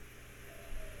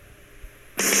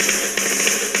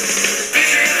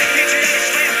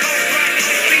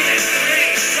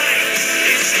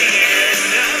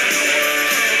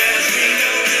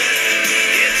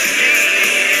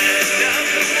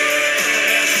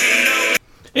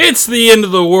It's the end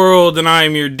of the world, and I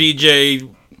am your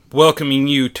DJ, welcoming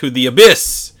you to the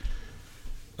abyss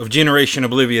of Generation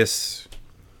Oblivious.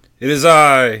 It is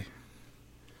I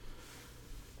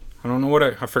don't know what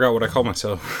I forgot what I call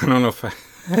myself. I don't know if I...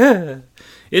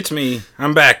 It's me.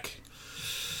 I'm back.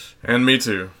 And me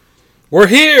too. We're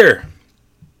here!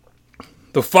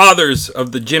 The fathers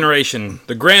of the generation.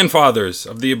 The grandfathers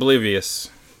of the oblivious.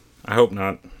 I hope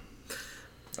not.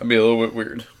 That'd be a little bit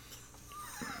weird.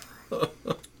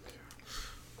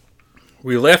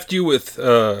 We left you with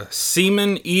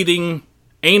semen-eating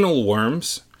anal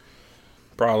worms.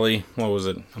 Probably, what was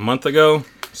it, a month ago?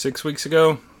 6 weeks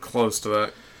ago? Close to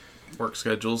that. Work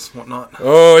schedules, whatnot.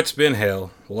 Oh, it's been hell.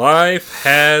 Life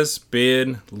has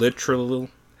been literal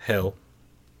hell.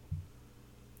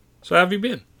 So how have you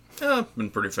been? Yeah,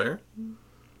 been pretty fair.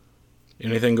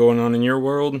 Anything going on in your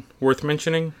world worth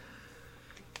mentioning?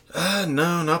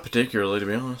 No, not particularly, to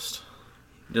be honest.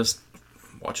 Just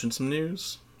watching some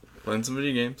news, playing some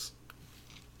video games.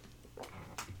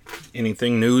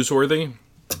 Anything newsworthy?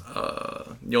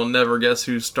 You'll never guess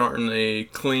who's starting a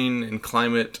clean and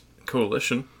climate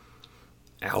coalition.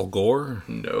 Al Gore?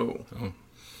 No. Oh.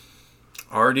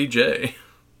 RDJ.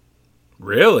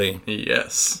 Really?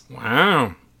 Yes.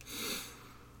 Wow.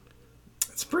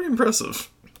 It's pretty impressive.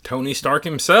 Tony Stark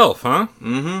himself, huh?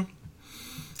 Mm-hmm.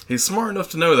 He's smart enough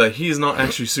to know that he's not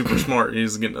actually super smart.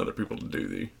 He's getting other people to do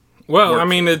the Well, work. I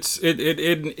mean,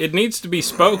 it needs to be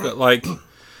spoken. Like,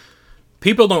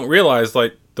 people don't realize,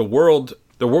 like, the World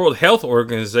Health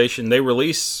Organization, they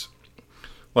release,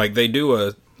 like, they do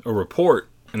a report,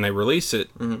 and they release it,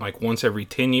 like, once every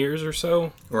 10 years or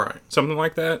so. Right. Something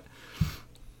like that.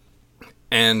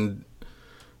 And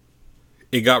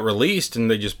it got released, and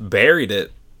they just buried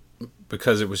it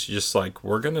because it was just like,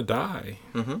 we're going to die.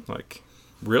 Mm-hmm. Like,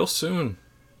 real soon.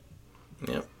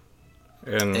 Yep.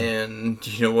 And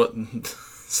you know what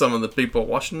some of the people in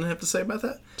Washington have to say about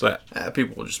that? what's that?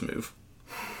 People will just move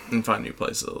and find new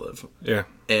places to live. Yeah.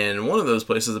 And one of those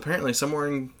places, apparently somewhere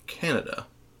in Canada.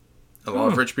 A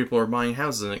lot of rich people are buying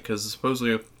houses in it because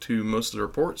supposedly, to most of the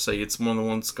reports, say it's one of the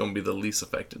ones that's going to be the least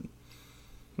affected.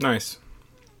 Nice.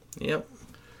 Yep.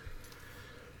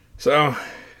 So,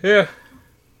 yeah.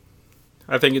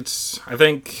 I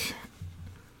think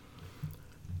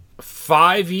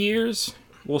 5 years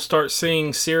we'll start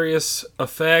seeing serious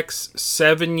effects.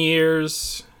 7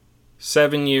 years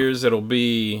it'll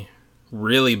be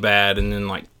really bad, and then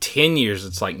like 10 years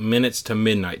it's like minutes to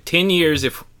midnight. 10 years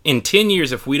if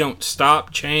we don't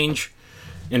stop, change,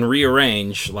 and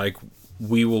rearrange, like,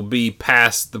 we will be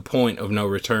past the point of no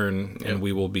return, and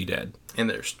we will be dead. And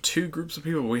there's two groups of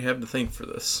people we have to thank for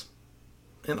this.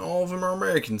 And all of them are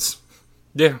Americans.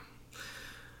 Yeah.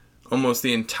 Almost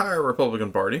the entire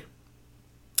Republican Party.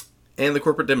 And the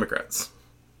corporate Democrats.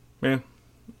 Yeah.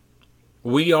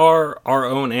 We are our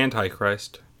own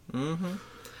Antichrist. Mm-hmm.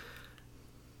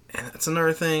 And that's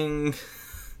another thing.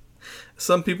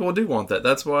 Some people do want that.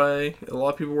 That's why a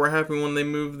lot of people were happy when they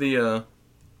moved the,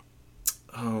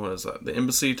 what is that? The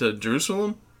embassy to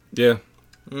Jerusalem? Yeah.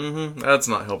 Mm-hmm. That's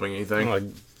not helping anything.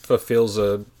 Like, fulfills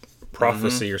a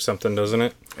prophecy or something, doesn't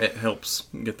it? It helps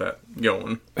get that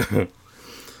going. It's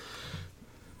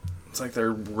like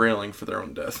they're railing for their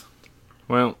own death.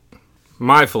 Well,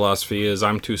 my philosophy is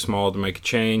I'm too small to make a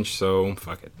change, so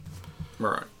fuck it.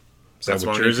 Right. That's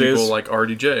what why yours people is? like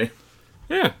RDJ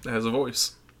Yeah. that has a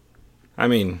voice. I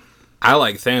mean, I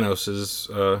like Thanos's,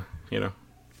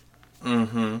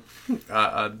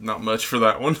 Mm-hmm. Not much for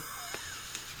that one.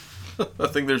 I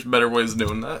think there's better ways of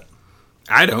doing that.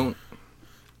 I don't.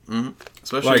 Mm-hmm.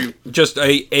 Especially... Like, just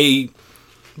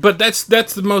but that's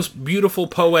the most beautiful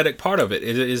poetic part of it.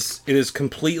 It is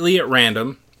completely at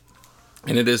random,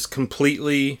 and it is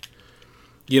completely,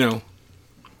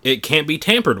 it can't be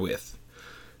tampered with.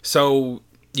 So,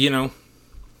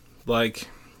 like,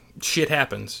 shit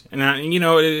happens. And,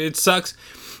 it sucks.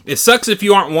 It sucks if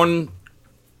you aren't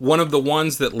one of the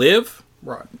ones that live.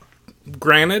 Right.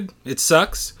 Granted, it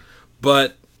sucks.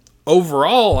 But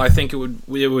overall, I think it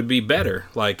would be better.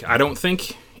 Like, I don't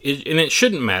think... and it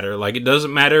shouldn't matter. Like, it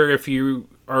doesn't matter if you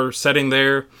are sitting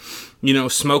there,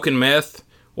 smoking meth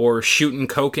or shooting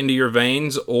coke into your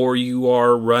veins, or you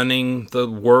are running the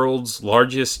world's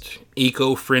largest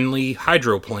eco-friendly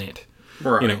hydro plant.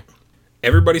 Right.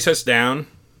 Everybody sits down,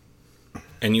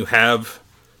 and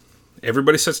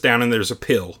everybody sits down, and there's a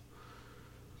pill.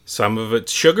 Some of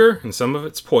it's sugar, and some of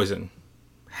it's poison.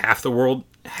 Half of the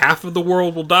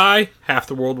world will die, half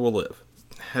the world will live.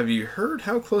 Have you heard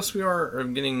how close we are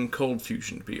of getting cold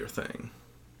fusion to be your thing?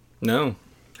 No.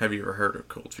 Have you ever heard of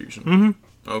cold fusion? Mm-hmm.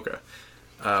 Okay.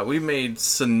 We've made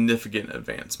significant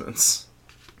advancements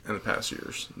in the past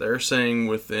years. They're saying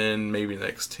within maybe the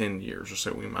next 10 years or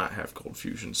so, we might have cold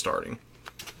fusion starting.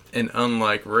 And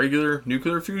unlike regular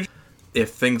nuclear fusion,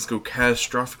 if things go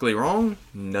catastrophically wrong,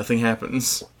 nothing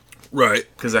happens. Right.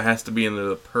 Because it has to be under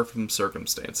the perfect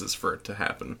circumstances for it to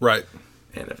happen. Right.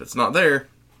 And if it's not there,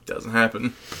 it doesn't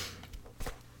happen.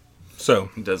 So,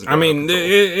 It doesn't I mean,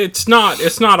 it's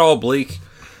not all bleak,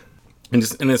 and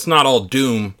it's not all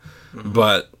doom,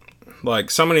 but like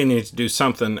somebody needs to do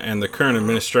something, and the current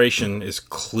administration is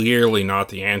clearly not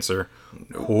the answer.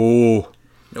 Nope. Oh.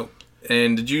 Nope.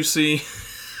 And did you see,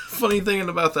 funny thing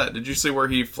about that, did you see where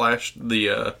he flashed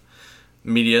the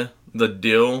media, the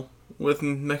deal with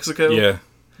Mexico? Yeah,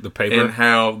 the paper. And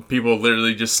how people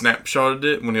literally just snapshotted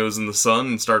it when it was in the sun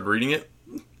and started reading it?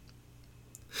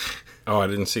 Oh, I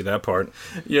didn't see that part.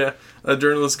 Yeah, a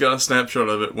journalist got a snapshot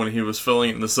of it when he was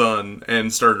filling it in the sun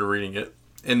and started reading it.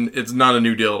 And it's not a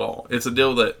new deal at all. It's a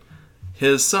deal that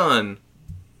his son,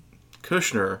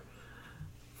 Kushner,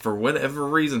 for whatever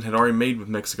reason, had already made with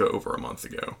Mexico over a month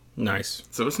ago. Nice.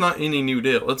 So it's not any new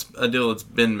deal. It's a deal that's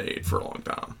been made for a long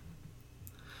time.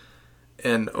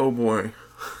 And oh boy,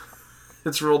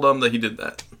 it's real dumb that he did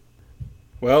that.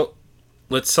 Well,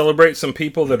 let's celebrate some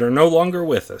people that are no longer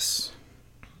with us.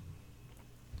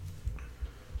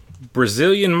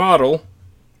 Brazilian model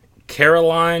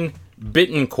Caroline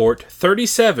Bittencourt,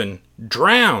 37,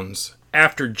 drowns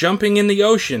after jumping in the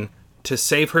ocean to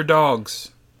save her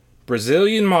dogs.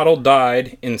 Brazilian model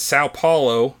died in Sao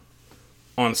Paulo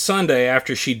on Sunday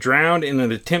after she drowned in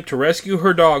an attempt to rescue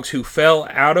her dogs who fell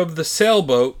out of the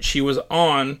sailboat she was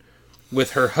on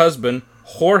with her husband,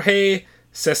 Jorge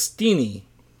Sestini.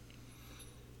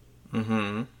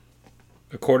 Mm-hmm.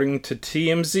 According to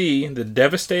TMZ, the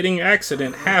devastating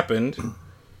accident happened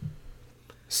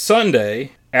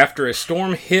Sunday after a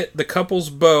storm hit the couple's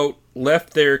boat,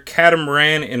 left their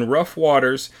catamaran in rough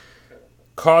waters,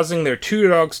 causing their two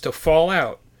dogs to fall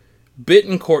out.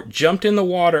 Bittencourt jumped in the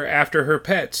water after her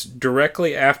pets,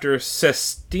 directly after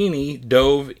Sestini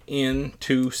dove in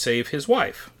to save his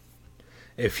wife.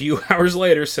 A few hours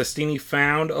later, Sestini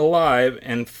found alive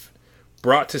and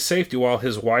brought to safety while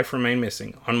his wife remained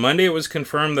missing. On Monday, it was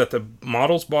confirmed that the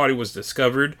model's body was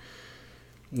discovered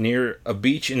near a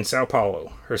beach in Sao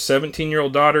Paulo. Her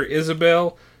 17-year-old daughter,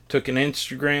 Isabel, took to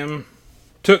Instagram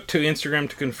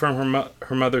to confirm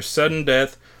her mother's sudden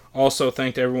death. Also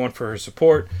thanked everyone for her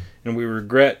support, and we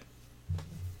regret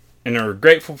and are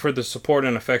grateful for the support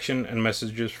and affection and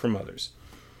messages from others.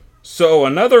 So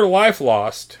another life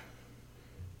lost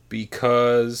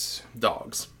because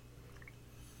Dogs.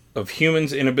 of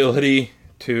humans' inability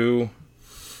to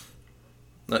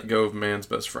Let go of man's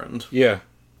best friend. Yeah.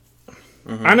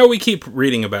 Mm-hmm. I know we keep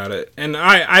reading about it, and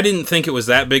I didn't think it was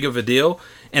that big of a deal,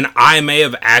 and I may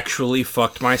have actually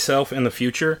fucked myself in the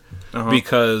future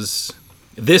because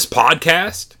this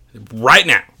podcast, right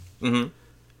now,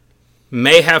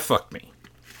 may have fucked me.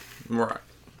 Right.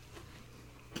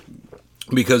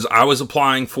 Because I was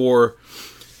applying for,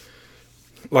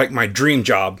 like, my dream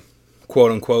job,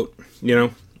 quote unquote, you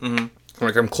know? Mm-hmm.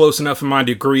 Like, I'm close enough in my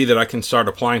degree that I can start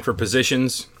applying for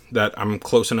positions that I'm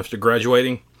close enough to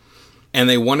graduating. And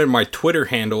they wanted my Twitter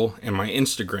handle and my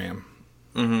Instagram.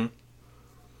 Mm-hmm.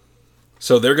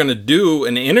 So they're going to do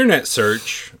an internet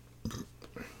search.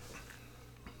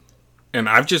 And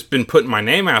I've just been putting my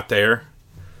name out there.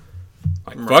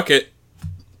 Like, fuck it.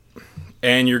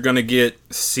 And you're going to get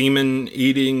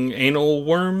semen-eating anal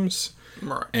worms.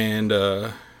 Right.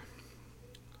 And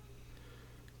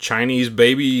Chinese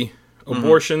baby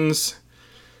abortions.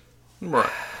 Right.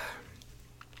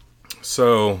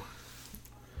 So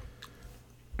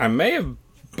I may have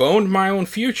boned my own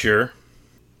future,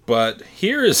 but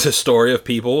here is a story of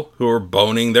people who are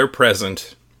boning their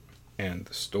present. And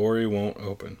the story won't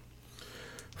open.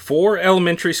 4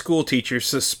 elementary school teachers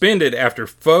suspended after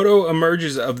photo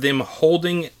emerges of them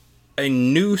holding a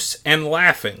noose and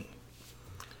laughing.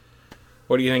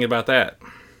 What do you think about that?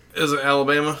 Is it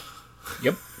Alabama?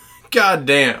 Yep. God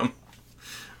damn.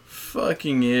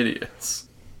 Fucking idiots.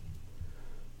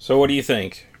 So what do you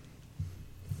think?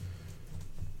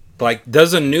 Like,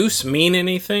 does a noose mean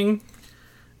anything?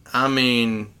 I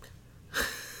mean,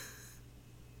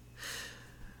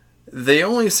 they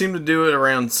only seem to do it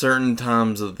around certain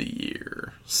times of the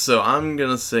year. So I'm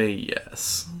going to say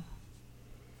yes.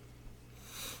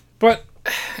 But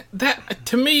that,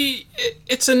 to me,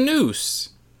 it's a noose.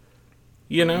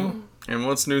 You know? And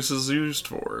what's nooses used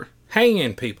for?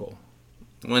 Hanging people.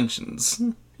 Lynchings.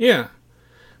 Yeah.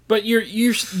 But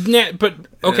but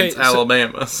okay. And it's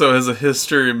Alabama, so it has a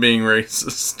history of being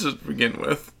racist to begin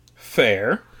with.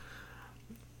 Fair.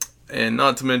 And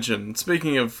not to mention,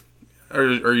 speaking of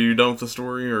Are you done with the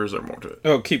story, or is there more to it?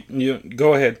 Oh,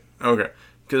 go ahead. Okay.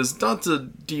 Because not to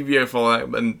deviate from all that,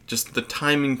 but just the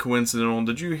timing coincidental,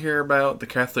 did you hear about the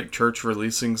Catholic Church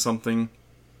releasing something?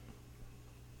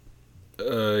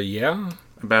 Yeah.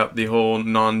 About the whole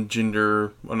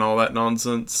non-gender and all that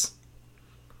nonsense?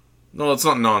 No, it's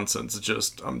not nonsense. It's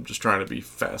just, I'm just trying to be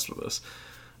fast with this.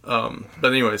 But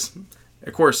anyways,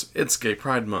 of course, it's Gay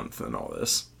Pride Month and all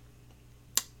this.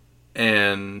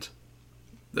 And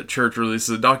the church releases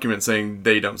a document saying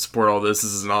they don't support all this.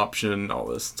 This is an option, all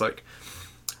this. It's like,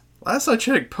 last I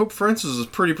checked, Pope Francis is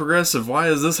pretty progressive. Why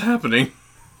is this happening?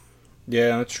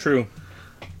 Yeah, that's true.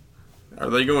 Are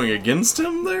they going against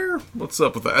him there? What's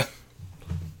up with that?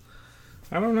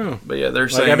 I don't know. But yeah, they're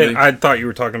saying... I thought you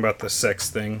were talking about the sex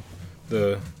thing.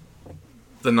 The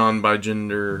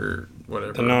non-bigender,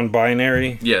 whatever. The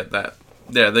non-binary? Yeah, that.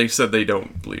 Yeah, they said they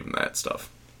don't believe in that stuff.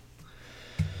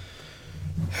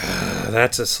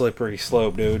 That's a slippery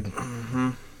slope, dude.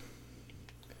 Mm-hmm.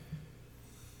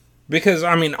 Because,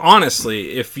 I mean,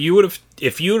 honestly, if you would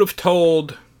have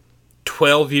told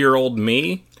 12-year-old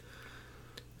me,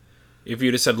 if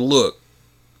you'd have said, look,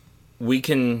 we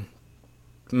can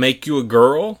make you a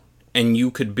girl, and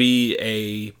you could be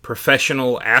a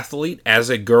professional athlete as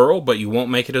a girl, but you won't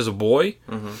make it as a boy,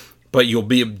 but you'll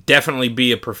definitely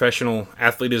be a professional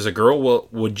athlete as a girl, well,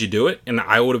 would you do it? And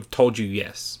I would have told you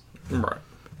yes. Right.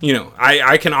 You know,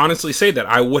 I can honestly say that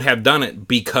I would have done it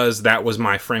because that was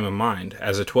my frame of mind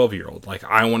as a 12-year-old. Like,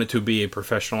 I wanted to be a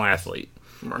professional athlete.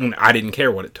 Right. And I didn't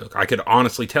care what it took. I could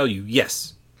honestly tell you,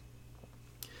 yes.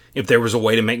 If there was a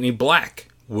way to make me black,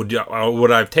 would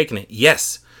I have taken it?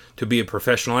 Yes. To be a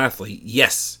professional athlete?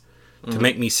 Yes. To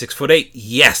make me 6'8"?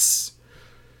 Yes.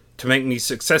 To make me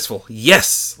successful?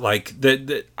 Yes. Like,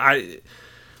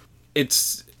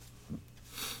 it's...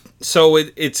 So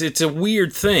it's a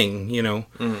weird thing, you know,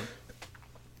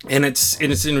 and it's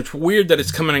weird that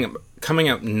it's coming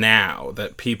up now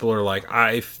that people are like,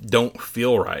 I don't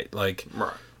feel right. Like,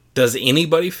 right. Does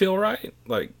anybody feel right?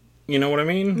 Like, you know what I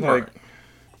mean? Right. Like,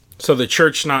 so the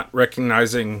church not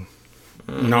recognizing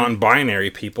non-binary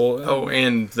people. Oh,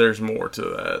 and there's more to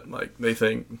that. Like, they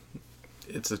think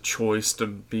it's a choice to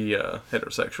be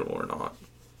heterosexual or not.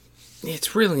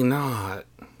 It's really not.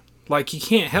 Like, you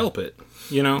can't help it.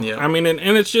 You know? Yeah. I mean,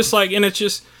 and it's just like, and it's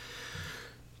just...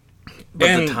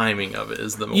 But the timing of it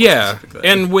is the most specific thing.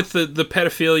 And with the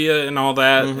pedophilia and all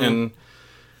that, and,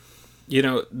 you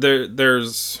know,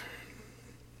 there's...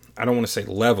 I don't want to say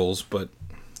levels, but,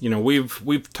 you know,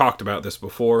 we've talked about this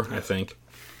before, I think.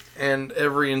 And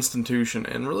every institution,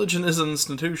 and religion is an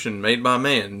institution made by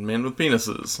men with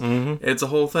penises. Mm-hmm. It's a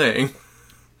whole thing.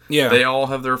 Yeah. They all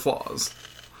have their flaws.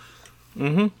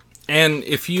 Mm-hmm. And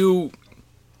if you...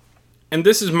 And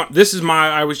this is my,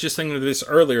 I was just thinking of this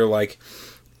earlier, like,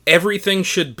 everything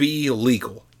should be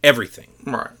legal. Everything.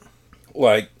 Right.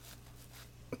 Like,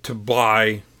 to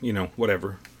buy, you know,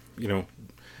 whatever, you know,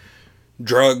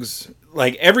 drugs.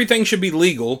 Like, everything should be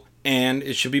legal, and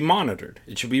it should be monitored.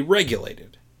 It should be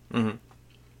regulated.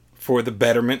 For the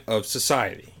betterment of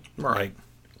society. Right. Like,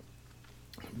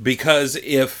 because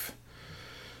if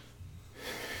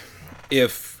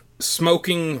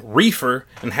smoking reefer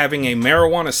and having a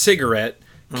marijuana cigarette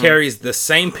carries the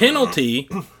same penalty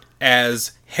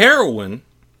as heroin.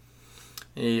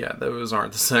 Yeah, those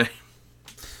aren't the same.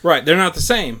 Right, they're not the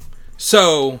same.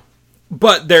 So,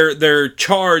 but they're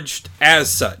charged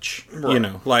as such. Right. You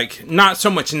know, like, not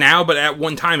so much now, but at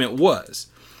one time it was.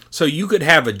 So you could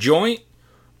have a joint,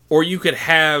 or you could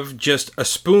have just a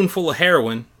spoonful of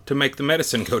heroin to make the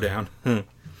medicine go down. I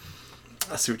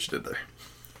see what you did there.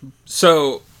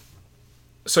 So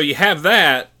you have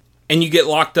that, and you get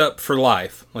locked up for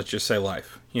life. Let's just say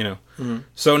life, you know. Mm-hmm.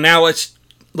 So now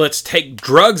let's take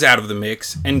drugs out of the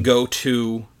mix and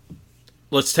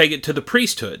let's take it to the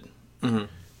priesthood. Mm-hmm.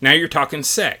 Now you're talking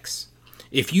sex.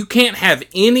 If you can't have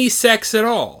any sex at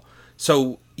all,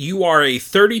 so you are a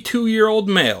 32-year-old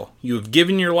male, you have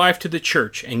given your life to the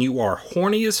church, and you are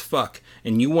horny as fuck,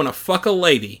 and you want to fuck a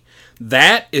lady,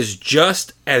 that is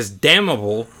just as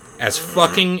damnable as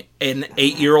fucking an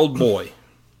 8-year-old boy.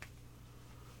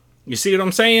 You see what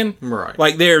I'm saying? Right.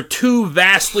 Like, they're two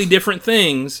vastly different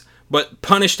things, but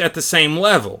punished at the same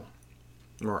level.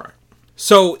 Right.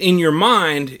 So, in your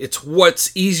mind, it's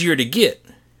what's easier to get.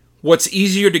 What's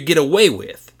easier to get away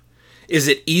with. Is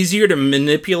it easier to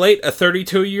manipulate a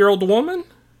 32-year-old woman?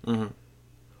 Mm-hmm.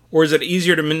 Or is it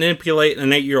easier to manipulate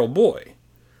an 8-year-old boy?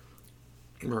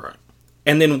 Right.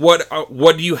 And then what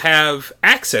do you have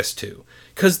access to?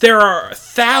 Because there are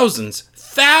thousands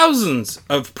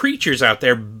of preachers out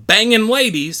there banging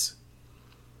ladies.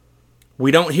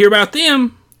 We don't hear about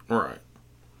them. Right.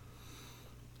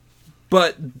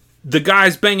 but the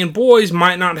guys banging boys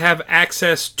might not have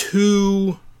access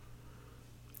to,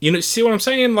 you know, see what I'm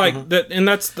saying? Like that, and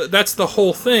that's the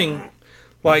whole thing.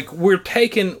 Like, we've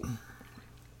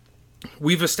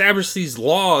established these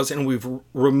laws and we've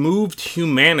removed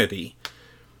humanity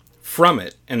from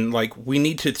it. And, like, we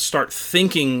need to start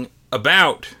thinking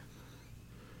about,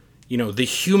 you know, the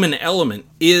human element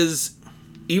is,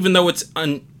 even though it's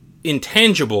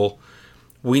intangible,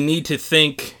 we need to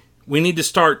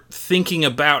start thinking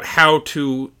about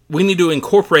we need to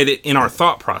incorporate it in our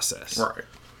thought process. Right.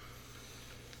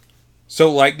 So,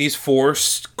 like these 4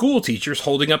 school teachers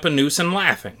holding up a noose and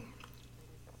laughing.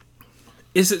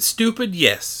 Is it stupid?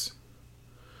 Yes.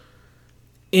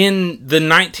 In the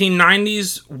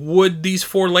 1990s, would these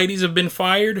 4 ladies have been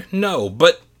fired? No,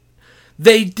 but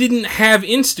they didn't have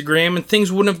Instagram and things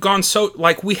wouldn't have gone so...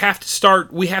 Like, we have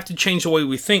to change the way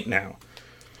we think now.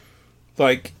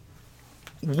 Like,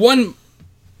 my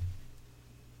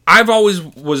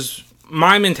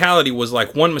mentality was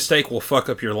like, one mistake will fuck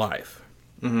up your life.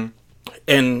 Mm-hmm.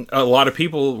 And a lot of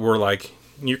people were like,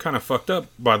 you're kind of fucked up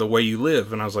by the way you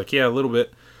live. And I was like, yeah, a little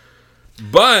bit.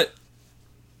 But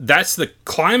that's the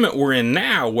climate we're in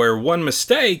now, where one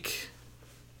mistake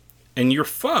and you're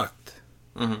fucked.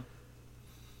 Mm-hmm.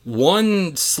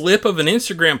 One slip of an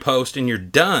Instagram post and you're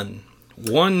done.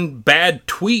 One bad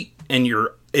tweet and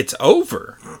it's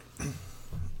over.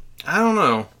 I don't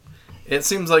know. It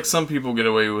seems like some people get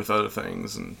away with other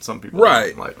things and some people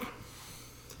don't. Like,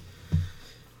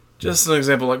 just an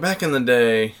example, like back in the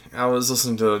day, I was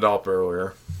listening to the Dollop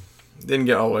earlier. Didn't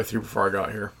get all the way through before I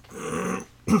got here.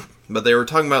 But they were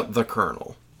talking about the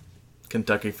Colonel.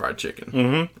 Kentucky Fried Chicken.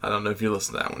 Mm-hmm. I don't know if you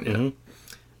listened to that one yet.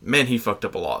 Mm-hmm. Man, he fucked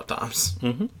up a lot of times.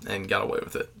 Mm-hmm. And got away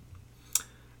with it.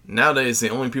 Nowadays, the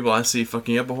only people I see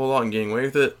fucking up a whole lot and getting away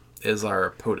with it is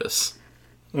our POTUS.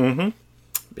 Mm-hmm.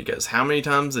 Because how many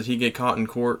times did he get caught in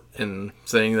court and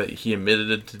saying that he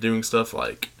admitted to doing stuff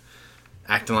like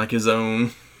acting like his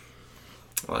own...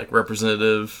 like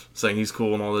representative, saying he's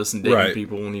cool and all this, and dating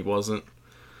people when he wasn't,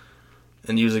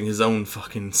 and using his own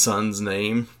fucking son's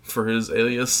name for his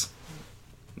alias,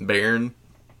 Baron.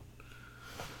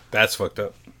 That's fucked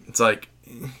up. It's like,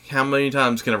 how many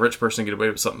times can a rich person get away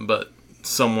with something, but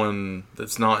someone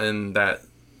that's not in that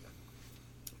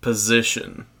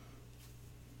position,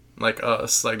 like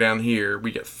us, like down here,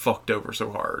 we get fucked over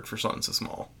so hard for something so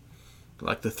small,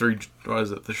 like the three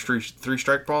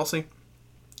strike policy.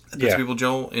 Puts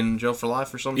people in jail for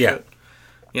life or some shit.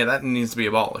 Yeah, that needs to be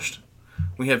abolished.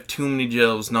 We have too many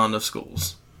jails, not enough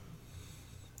schools.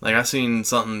 Like, I seen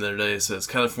something the other day that says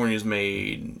California's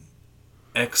made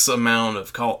X amount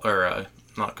of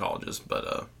not colleges,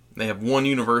 but they have one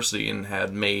university and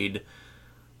had made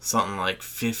something like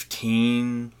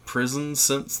 15 prisons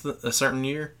since a certain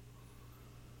year.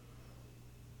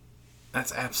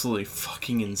 That's absolutely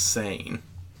fucking insane.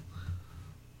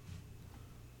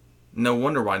 No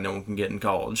wonder why no one can get in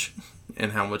college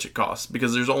and how much it costs.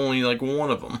 Because there's only like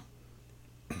one of them.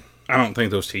 I don't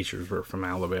think those teachers were from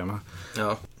Alabama.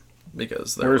 No,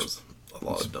 because there was a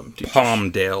lot of dumb teachers.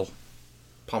 Palmdale,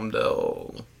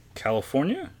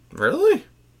 California? Really?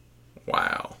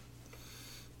 Wow.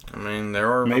 I mean,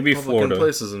 there are maybe Republican Florida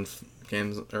places in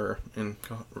Kansas, or in...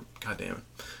 God damn it.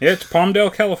 Yeah, it's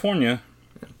Palmdale, California.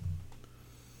 Yeah.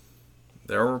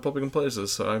 There are Republican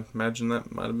places, so I imagine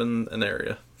that might have been an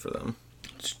area for them.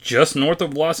 It's just north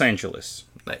of Los Angeles.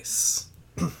 Nice.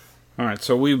 Alright,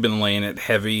 so we've been laying it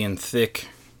heavy and thick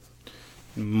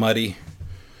and muddy.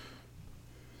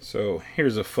 So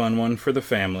here's a fun one for the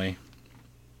family.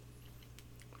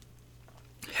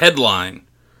 Headline: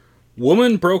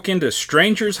 Woman broke into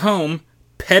stranger's home,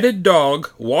 petted dog,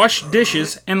 washed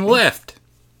dishes, and left.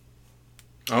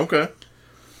 Okay.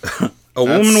 A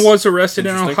woman was arrested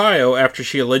in Ohio after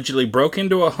she allegedly broke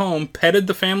into a home, petted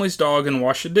the family's dog, and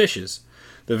washed the dishes.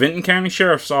 The Vinton County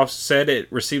Sheriff's Office said it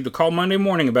received a call Monday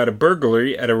morning about a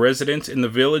burglary at a residence in the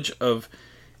village of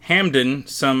Hamden,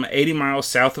 some 80 miles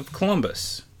south of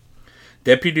Columbus.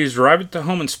 Deputies arrived at the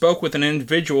home and spoke with an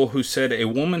individual who said a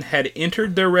woman had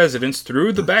entered their residence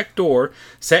through the back door,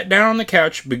 sat down on the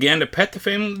couch, began to pet the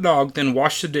family dog, then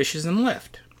washed the dishes and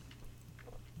left.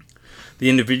 The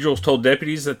individuals told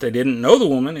deputies that they didn't know the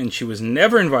woman and she was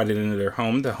never invited into their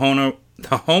home. The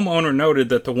homeowner noted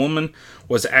that the woman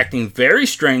was acting very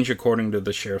strange, according to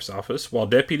the sheriff's office. While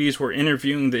deputies were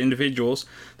interviewing the individuals,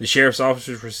 the sheriff's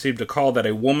officers received a call that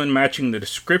a woman matching the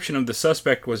description of the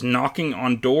suspect was knocking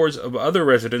on doors of other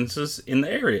residences in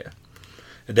the area.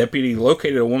 A deputy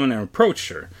located a woman and approached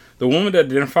her. The woman,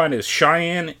 identified as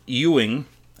Cheyenne Ewing,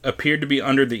 appeared to be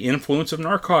under the influence of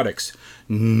narcotics.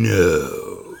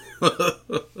 No.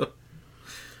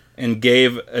 and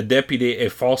gave a deputy a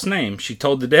false name. She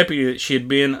told the deputy that she had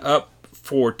been up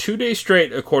for 2 days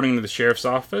straight, according to the sheriff's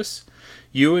office.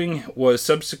 Ewing was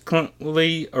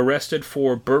subsequently arrested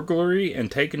for burglary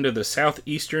and taken to the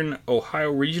Southeastern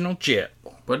Ohio Regional Jail.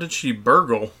 What did she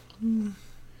burgle?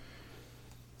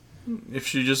 If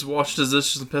she just washed his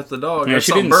dishes and pet the dog, Yeah,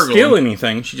 she didn't steal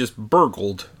anything. She just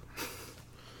burgled.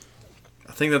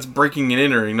 I think that's breaking and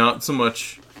entering, not so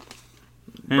much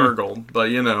burgled. But,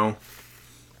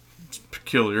 it's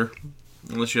peculiar.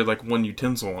 Unless you had, like, one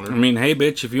utensil on her. I mean, hey,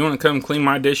 bitch, if you want to come clean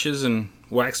my dishes and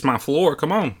wax my floor,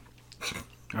 come on.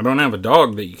 I don't have a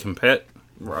dog that you can pet.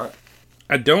 Right.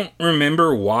 I don't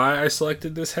remember why I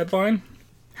selected this headline.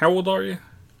 How old are you?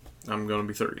 I'm going to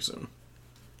be 30 soon.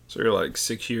 So you're like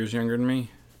 6 years younger than me?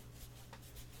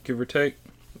 Give or take?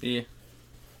 Yeah.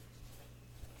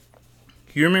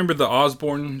 You remember the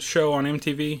Osborne show on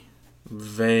MTV?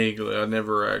 Vaguely. I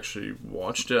never actually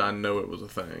watched it. I know it was a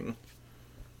thing.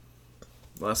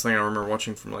 Last thing I remember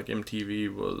watching from, like,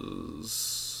 MTV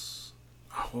was...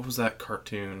 Oh, what was that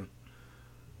cartoon?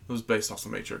 It was based off The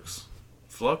Matrix.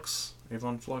 Flux?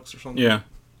 Avon Flux or something? Yeah.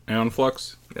 Aeon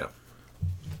Flux? Yeah.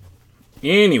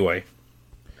 Anyway.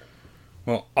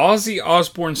 Well, Ozzy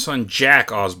Osbourne's son,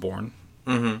 Jack Osbourne.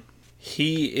 Mm-hmm.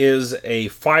 He is a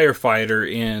firefighter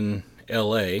in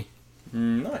L.A.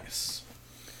 Nice.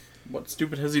 What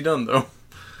stupid has he done, though?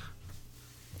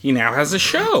 He now has a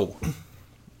show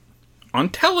on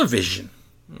television.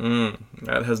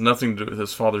 That has nothing to do with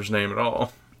his father's name at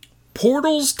all.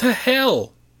 Portals to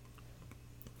Hell.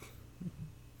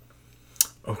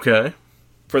 Okay.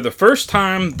 For the first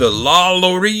time, the La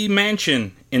Laurie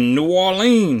Mansion in New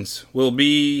Orleans will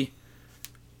be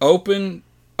opening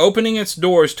its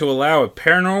doors to allow a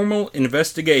paranormal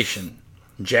investigation.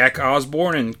 Jack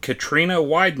Osbourne and Katrina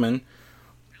Weidman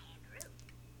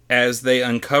as they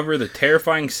uncover the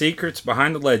terrifying secrets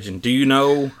behind the legend. Do you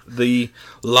know the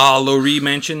La Laurie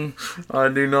Mansion? I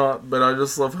do not, but I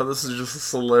just love how this is just a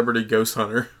celebrity ghost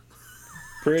hunter.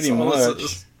 Pretty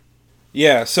much.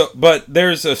 Yeah, but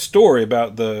there's a story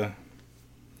about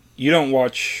you don't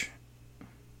watch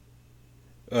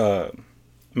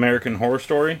American Horror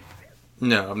Story?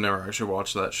 No, I've never actually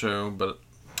watched that show, but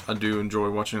I do enjoy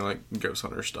watching, like, ghost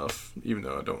hunter stuff, even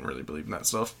though I don't really believe in that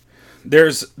stuff.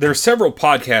 There's several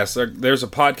podcasts. There's a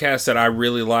podcast that I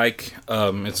really like.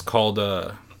 It's called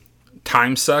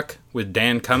Time Suck with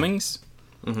Dan Cummings.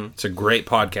 Mm-hmm. It's a great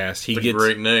podcast. It's a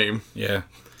great name. Yeah.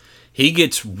 He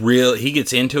gets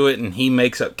into it and he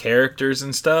makes up characters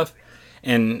and stuff.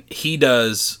 And he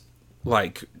does,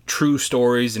 like, true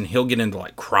stories and he'll get into,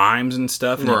 like, crimes and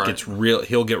stuff. And right.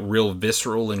 He'll get real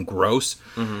visceral and gross.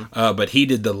 Mm-hmm. But he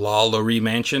did the La Laurie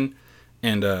Mansion.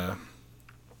 And,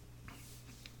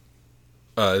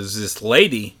 is this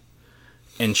lady,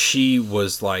 and she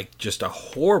was, like, just a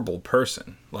horrible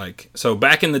person. Like, so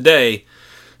back in the day,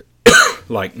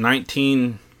 like,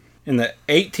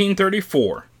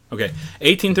 1834, okay,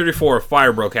 1834, a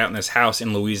fire broke out in this house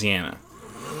in Louisiana,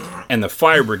 and the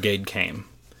fire brigade came,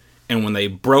 and when they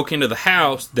broke into the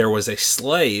house, there was a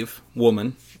slave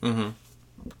woman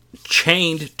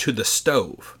chained to the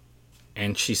stove,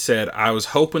 and she said, I was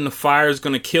hoping the fire's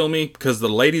going to kill me because the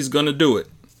lady's going to do it.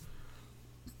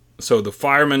 So the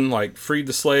firemen, like, freed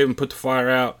the slave and put the fire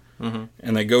out. Mm-hmm.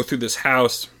 And they go through this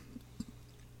house.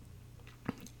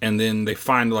 And then they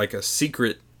find, like, a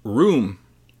secret room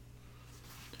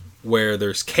where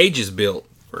there's cages built.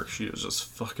 Where she was just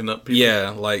fucking up people. Yeah,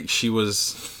 like, she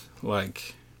was,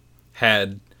 like,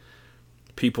 had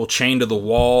people chained to the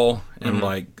wall and,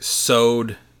 like,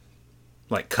 sewed,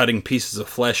 like, cutting pieces of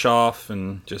flesh off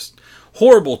and just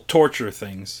horrible torture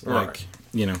things. Right. Like,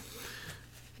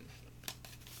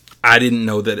 I didn't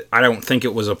know that. I don't think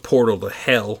it was a portal to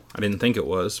hell. I didn't think it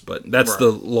was, but that's right. The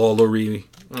La Laurie.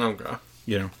 Okay.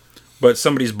 But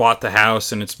somebody's bought the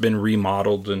house and it's been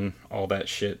remodeled and all that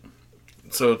shit.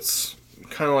 So it's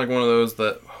kind of like one of those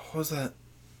that, what was that?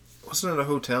 Wasn't it a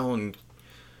hotel in, it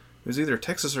was either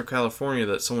Texas or California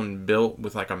that someone built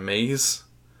with, like, a maze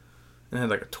and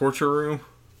had, like, a torture room?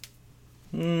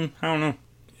 I don't know.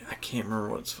 I can't remember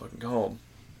what it's fucking called.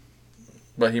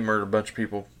 But he murdered a bunch of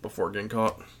people before getting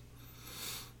caught.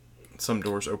 Some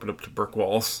doors opened up to brick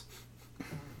walls.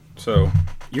 So,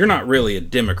 you're not really a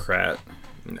Democrat.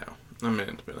 No, I'm an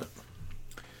independent.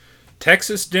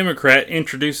 Texas Democrat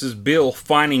introduces bill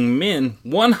fining men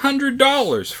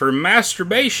 $100 for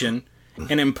masturbation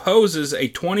and imposes a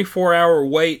 24-hour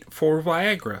wait for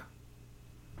Viagra.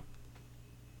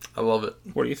 I love it.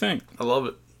 What do you think? I love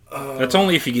it. That's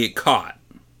only if you get caught.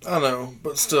 I know,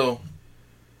 but still.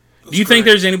 Do you think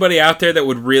there's anybody out there that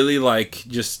would really, like,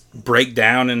 just break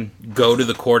down and go to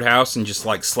the courthouse and just,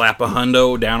 like, slap a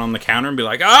hundo down on the counter and be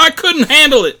like, I couldn't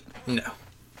handle it? No.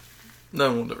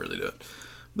 No one will really do it.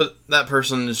 But that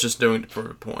person is just doing it for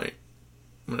a point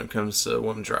when it comes to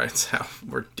women's rights, how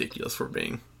ridiculous we're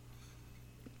being.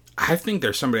 I think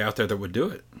there's somebody out there that would do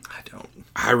it. I don't.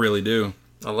 I really do.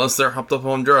 Unless they're hopped up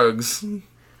on drugs. No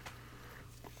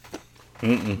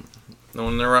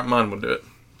one in their right mind would do it.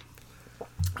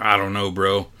 I don't know,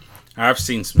 bro. I've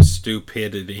seen some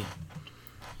stupidity.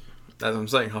 That's what I'm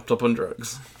saying, hopped up on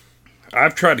drugs.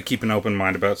 I've tried to keep an open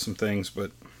mind about some things,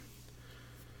 but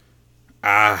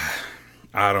I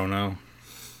don't know.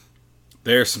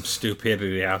 There's some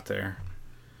stupidity out there.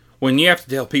 When you have to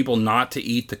tell people not to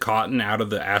eat the cotton out of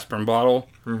the aspirin bottle,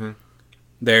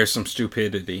 there's some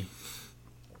stupidity.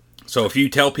 So if you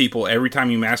tell people every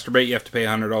time you masturbate you have to pay a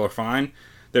 $100 fine,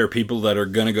 there are people that are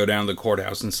going to go down to the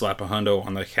courthouse and slap a hundo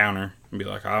on the counter and be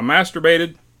like, I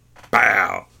masturbated.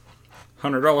 Bow.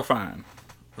 $100 fine.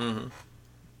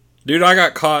 Dude, I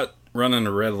got caught running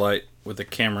a red light with a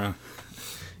camera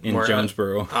in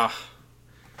Jonesboro.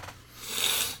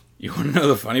 You want to know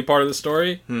the funny part of the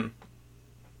story? You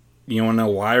want to know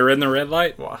why I ran the red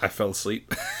light? Why? I fell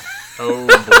asleep. Oh,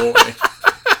 boy.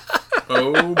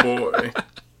 Oh, boy.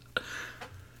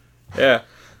 Yeah.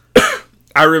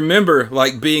 I remember,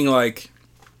 like, being, like,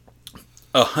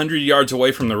 100 yards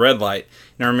away from the red light.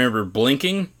 And I remember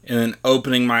blinking and then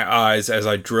opening my eyes as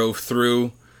I drove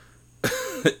through.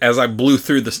 As I blew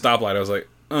through the stoplight, I was like,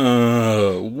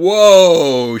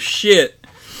 whoa, shit.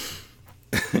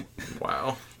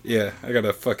 Wow. Yeah, I got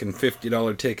a fucking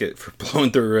 $50 ticket for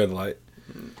blowing through a red light.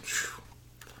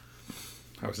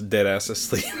 I was dead ass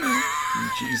asleep.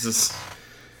 Jesus.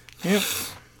 Yep.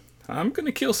 I'm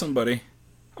gonna kill somebody.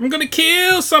 I'm gonna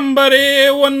kill somebody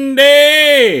one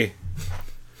day.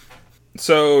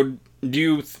 So,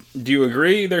 do you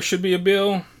agree there should be a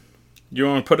bill? Do you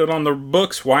want to put it on the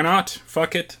books? Why not?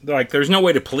 Fuck it. Like, there's no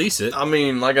way to police it. I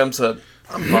mean, like I said,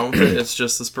 I'm fine with it. It's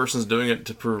just this person's doing it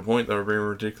to prove a point that we're being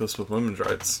ridiculous with women's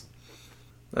rights.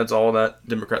 That's all that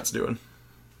Democrats doing.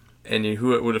 And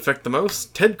who it would affect the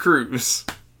most? Ted Cruz.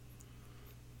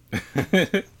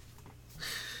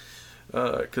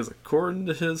 Because according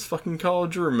to his fucking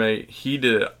college roommate, he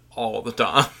did it all the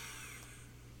time.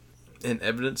 And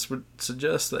evidence would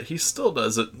suggest that he still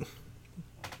does it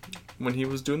when he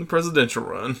was doing the presidential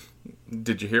run.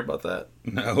 Did you hear about that?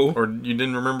 No. Or you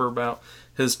didn't remember about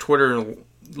his Twitter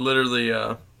literally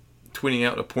tweeting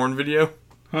out a porn video?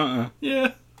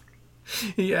 Yeah.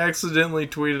 He accidentally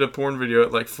tweeted a porn video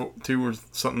at like 2 or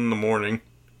something in the morning.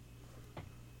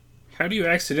 How do you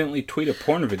accidentally tweet a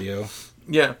porn video?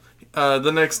 Yeah.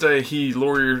 The next day, he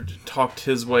talked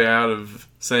his way out of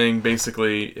saying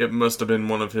basically it must have been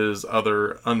one of his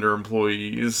other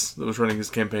under-employees that was running his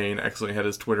campaign, actually had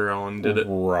his Twitter on and did it.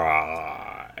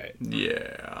 Right.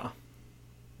 Yeah.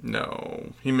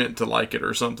 No. He meant to like it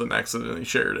or something, accidentally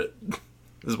shared it.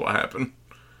 This is what happened.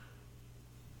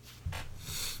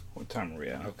 What time are we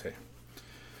at? Okay.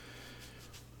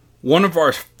 One of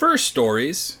our first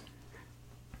stories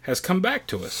has come back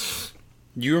to us.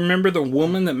 Do you remember the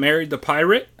woman that married the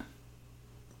pirate?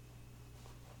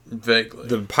 Vaguely.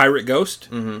 The pirate ghost?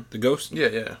 Mm-hmm. The ghost?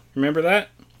 Yeah. Remember that?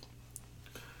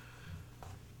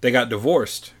 They got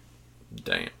divorced.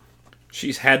 Damn.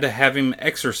 She's had to have him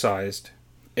exorcised.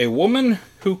 A woman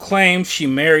who claimed she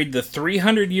married the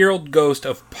 300-year-old ghost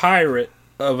of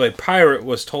a pirate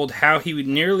was told how he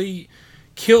nearly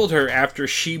killed her after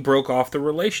she broke off the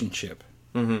relationship.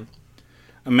 Mm-hmm.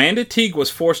 Amanda Teague was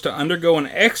forced to undergo an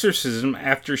exorcism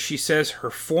after she says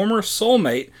her former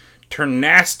soulmate turned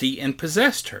nasty and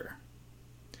possessed her.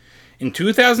 In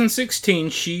 2016,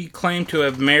 she claimed to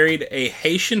have married a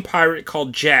Haitian pirate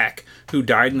called Jack, who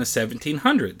died in the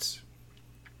 1700s.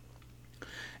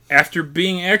 After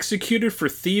being executed for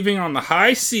thieving on the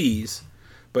high seas,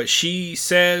 but she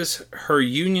says her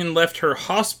union left her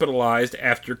hospitalized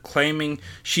after claiming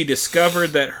she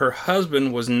discovered that her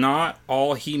husband was not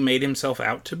all he made himself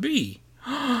out to be.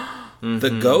 Mm-hmm. The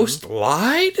ghost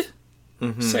lied?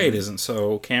 Mm-hmm. Say it isn't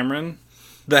so, Cameron.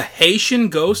 The Haitian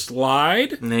ghost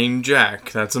lied? Named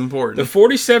Jack. That's important. The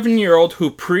 47-year-old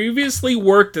who previously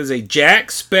worked as a Jack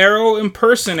Sparrow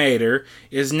impersonator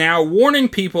is now warning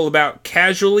people about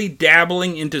casually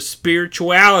dabbling into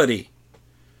spirituality.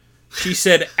 She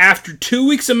said, after 2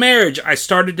 weeks of marriage, I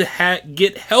started to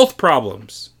get health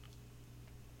problems.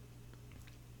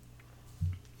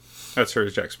 That's her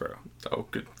as Jack Sparrow. Oh,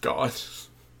 good God.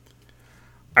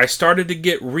 I started to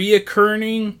get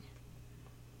reoccurring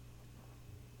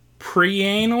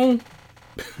perianal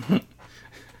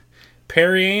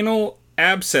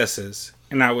abscesses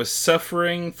and I was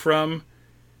suffering from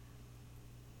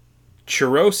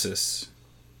cirrhosis.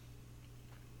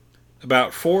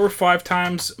 About 4 or 5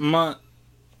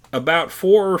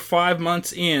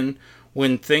 months in,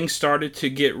 when things started to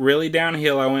get really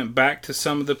downhill, I went back to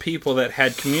some of the people that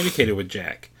had communicated with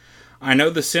Jack. I know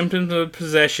the symptoms of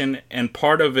possession, and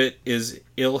part of it is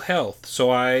ill health,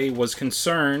 so I was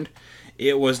concerned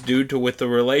it was due to with the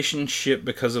relationship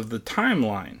because of the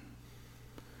timeline.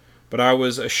 But I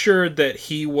was assured that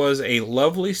he was a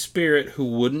lovely spirit who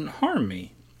wouldn't harm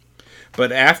me.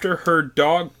 But after her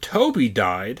dog Toby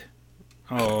died,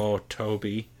 oh,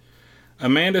 Toby,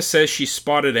 Amanda says she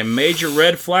spotted a major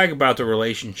red flag about the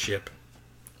relationship.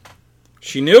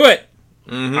 She knew it.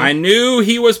 Mm-hmm. I knew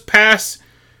he was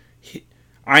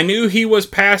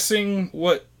passing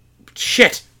what...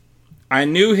 Shit. I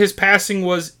knew his passing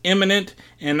was imminent,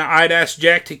 and I'd asked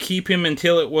Jack to keep him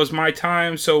until it was my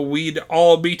time so we'd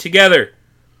all be together.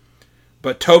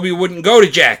 But Toby wouldn't go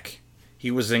to Jack. He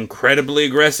was incredibly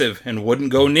aggressive and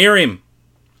wouldn't go near him.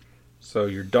 So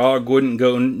your dog wouldn't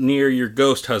go near your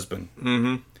ghost husband.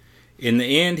 Mm-hmm. In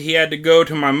the end, he had to go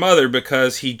to my mother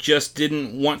because he just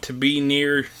didn't want to be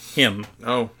near him.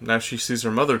 Oh, now she sees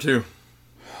her mother too.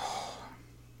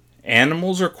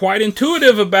 Animals are quite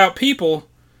intuitive about people,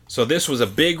 so this was a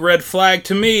big red flag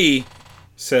to me,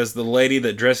 says the lady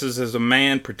that dresses as a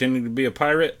man pretending to be a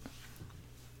pirate.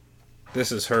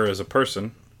 This is her as a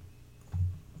person.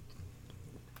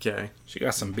 Okay. She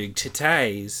got some big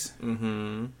titties.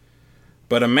 Mm-hmm.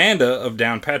 But Amanda of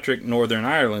Downpatrick, Northern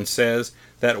Ireland, says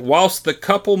that whilst the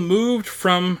couple moved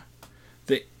from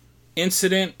the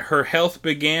incident, her health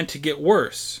began to get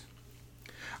worse.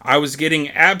 I was getting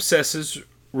abscesses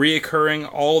reoccurring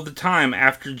all the time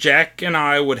after Jack and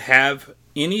I would have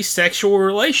any sexual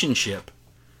relationship.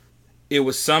 It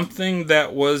was something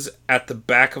that was at the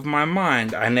back of my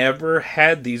mind. I never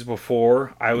had these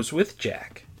before I was with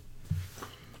Jack.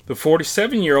 The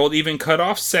 47-year-old even cut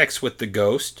off sex with the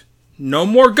ghost. No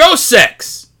more ghost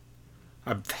sex!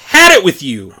 I've had it with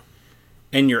you!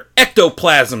 And your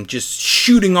ectoplasm just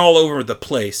shooting all over the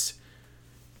place.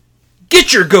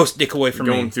 Get your ghost dick away from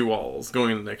me! Going through walls,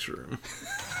 going in the next room.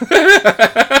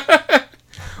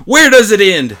 Where does it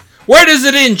end? Where does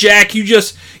it end, Jack? You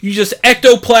just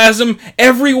ectoplasm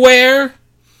everywhere?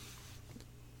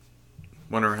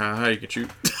 Wonder how high you could shoot.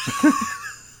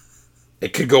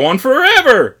 It could go on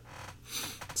forever.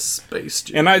 Space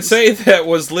Jam. And I'd say that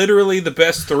was literally the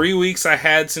best 3 weeks I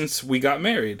had since we got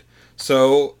married.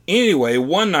 So, anyway,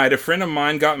 one night a friend of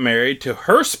mine got married to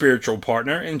her spiritual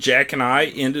partner, and Jack and I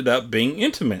ended up being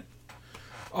intimate.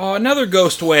 Oh, another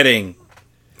ghost wedding.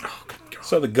 Oh, good God.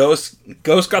 So the ghost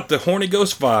got the horny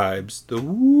ghost vibes. The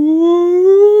woo.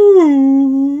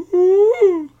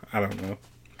 I don't know.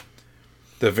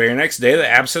 The very next day, the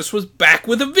abscess was back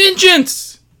with a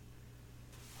vengeance.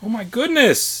 Oh my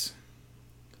goodness.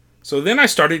 So then I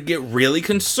started to get really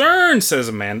concerned, says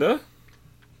Amanda.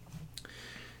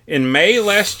 In May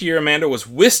last year, Amanda was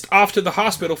whisked off to the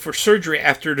hospital for surgery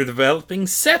after developing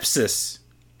sepsis.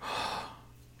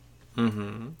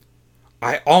 Mm-hmm.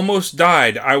 I almost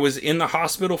died. I was in the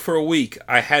hospital for a week.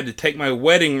 I had to take my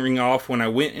wedding ring off when I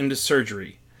went into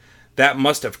surgery. That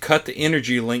must have cut the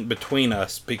energy link between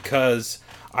us because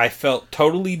I felt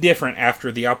totally different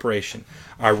after the operation.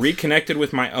 I reconnected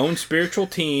with my own spiritual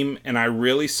team, and I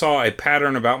really saw a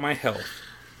pattern about my health.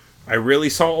 I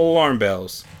really saw alarm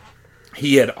bells.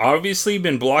 He had obviously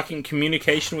been blocking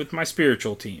communication with my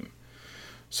spiritual team.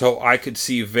 So I could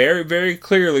see very, very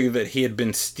clearly that he had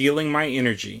been stealing my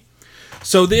energy.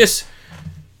 So this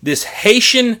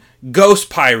Haitian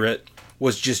ghost pirate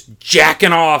was just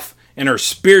jacking off, and her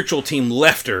spiritual team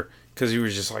left her. Because he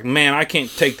was just like, man, I can't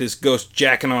take this ghost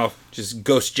jacking off. Just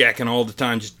ghost jacking all the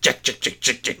time. Just jack.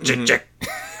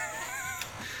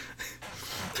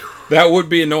 That would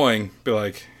be annoying. Be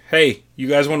like, hey, you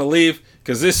guys want to leave?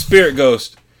 Because this spirit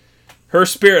ghost, her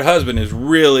spirit husband is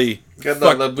really... Got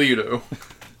that libido.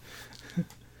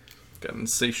 Got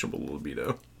insatiable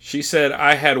libido. She said,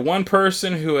 I had one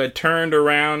person who had turned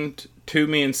around to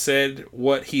me and said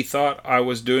what he thought I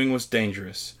was doing was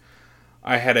dangerous.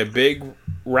 I had a big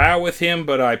row with him,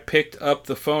 but I picked up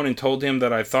the phone and told him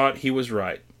that I thought he was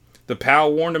right. The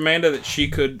pal warned Amanda that she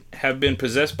could have been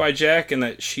possessed by Jack and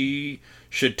that she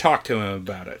should talk to him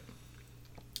about it.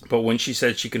 But when she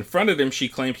said she confronted him, she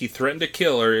claimed he threatened to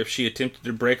kill her if she attempted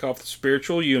to break off the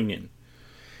spiritual union.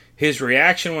 His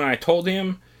reaction when I told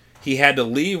him he had to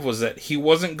leave was that he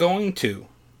wasn't going to.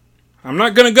 I'm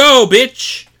not going to go,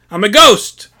 bitch. I'm a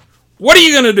ghost. What are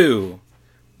you going to do?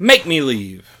 Make me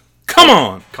leave. Come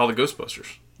on. Call the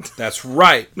Ghostbusters. That's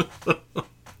right. And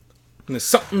there's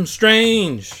something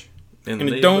strange. In and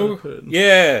the it don't. neighborhood.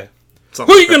 Yeah.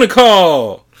 Something Who are you like gonna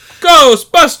call?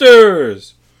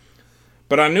 Ghostbusters!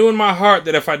 But I knew in my heart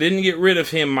that if I didn't get rid of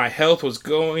him, my health was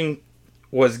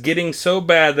getting so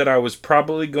bad that I was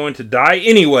probably going to die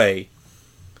anyway.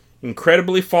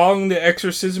 Incredibly, following the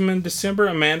exorcism in December,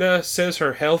 Amanda says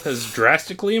her health has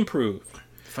drastically improved.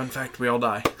 Fun fact, we all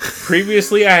die.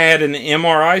 Previously, I had an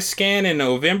MRI scan in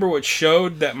November which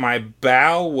showed that my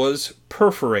bowel was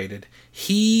perforated.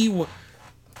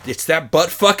 It's that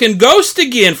butt-fucking ghost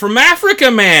again from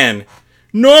Africa, man!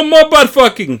 No more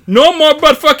butt-fucking! No more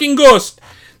butt-fucking ghost!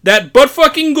 That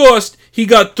butt-fucking ghost, he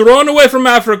got thrown away from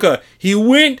Africa. He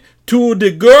went to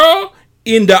the girl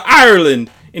in the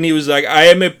Ireland, and he was like, I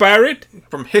am a pirate.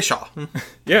 From Hishaw.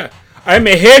 Yeah. I am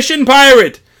a Haitian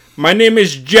pirate. My name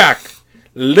is Jack.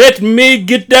 Let me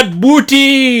get that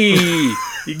booty.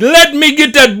 Let me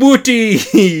get that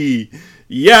booty.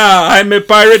 Yeah, I'm a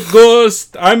pirate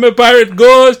ghost. I'm a pirate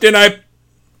ghost, and I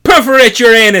perforate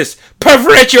your anus.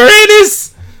 Perforate your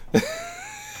anus.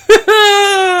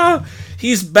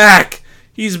 He's back.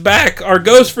 He's back. Our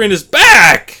ghost friend is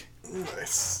back.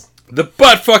 Nice. The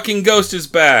butt fucking ghost is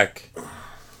back.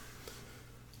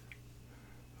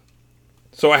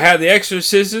 So I had the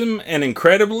exorcism, and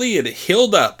incredibly, it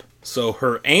healed up. So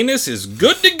her anus is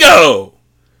good to go.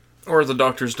 Or the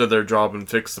doctors did their job and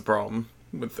fixed the problem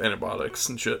with antibiotics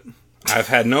and shit. I've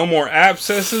had no more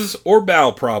abscesses or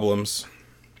bowel problems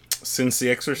since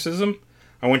the exorcism.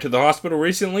 I went to the hospital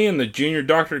recently, and the junior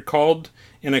doctor called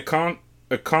in a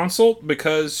consult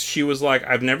because she was like,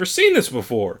 I've never seen this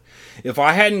before. If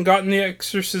I hadn't gotten the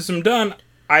exorcism done,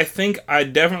 I think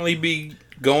I'd definitely be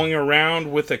going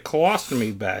around with a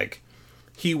colostomy bag.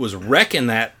 He was wrecking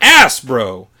that ass,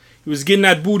 bro. He was getting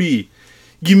that booty.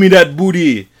 Give me that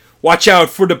booty. Watch out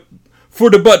for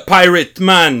the butt pirate,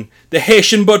 man. The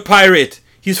Haitian butt pirate.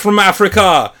 He's from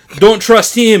Africa. Don't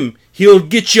trust him. He'll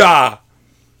get ya.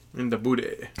 In the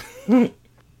booty.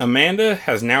 Amanda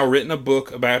has now written a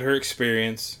book about her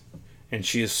experience, and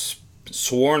she has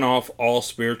sworn off all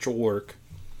spiritual work.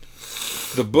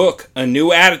 The book, A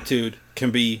New Attitude,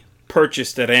 can be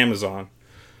purchased at Amazon.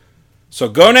 So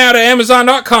go now to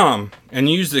Amazon.com and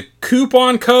use the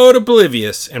coupon code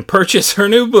Oblivious and purchase her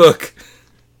new book,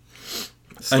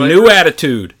 A New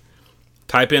Attitude.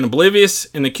 Type in Oblivious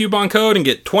in the coupon code and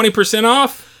get 20%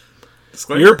 off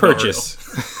your purchase.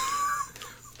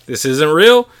 This isn't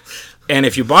real. And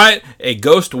if you buy it, a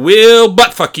ghost will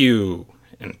buttfuck you.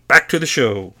 And back to the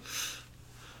show.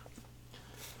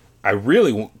 I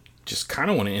really just kind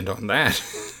of want to end on that.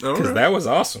 Because that was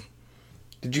awesome.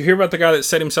 Did you hear about the guy that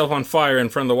set himself on fire in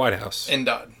front of the White House? And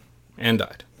died. And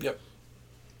died. Yep.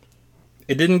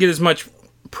 It didn't get as much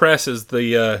press as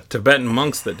the Tibetan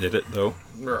monks that did it, though.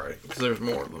 Right, because there's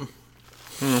more of them.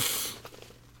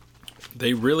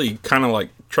 They really kind of like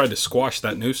tried to squash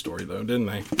that news story, though, didn't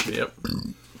they? Yep.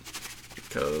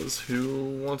 Because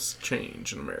who wants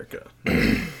change in America?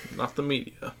 Not the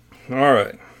media. All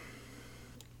right.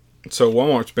 So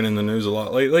Walmart's been in the news a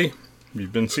lot lately.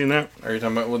 You've been seeing that? Are you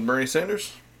talking about with Bernie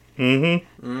Sanders?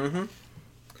 Mm-hmm. Mm-hmm.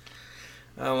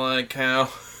 I like how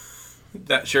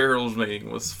that shareholders meeting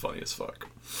was funny as fuck.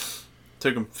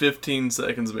 Took him 15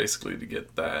 seconds basically to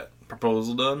get that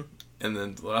proposal done, and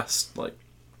then the last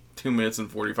 2 minutes and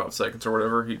 45 seconds or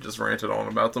whatever, he just ranted on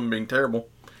about them being terrible.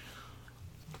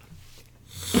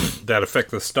 Did that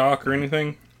affect the stock or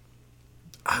anything?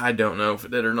 I don't know if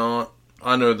it did or not.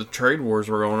 I know the trade wars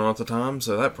were going on at the time,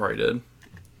 so that probably did.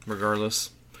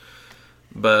 Regardless.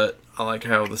 But I like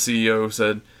how the CEO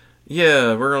said,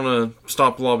 yeah, we're going to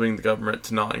stop lobbying the government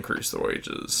to not increase the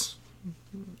wages.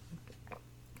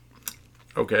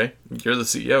 Okay, you're the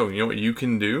CEO. You know what you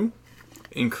can do?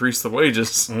 Increase the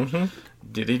wages. Mm-hmm.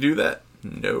 Did he do that?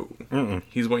 No. Mm-mm.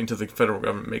 He's waiting until the federal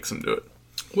government makes him do it.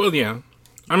 Well, yeah.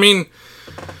 I mean...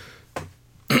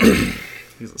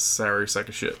 He's a sorry sack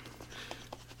of shit.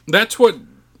 That's what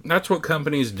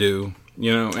companies do,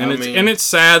 you know, and it's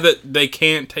sad that they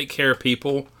can't take care of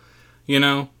people, you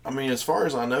know. I mean, as far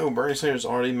as I know, Bernie Sanders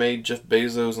already made Jeff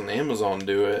Bezos and Amazon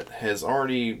do it. Has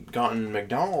already gotten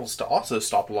McDonald's to also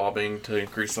stop lobbying to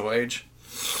increase the wage.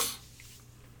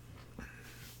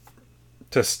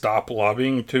 To stop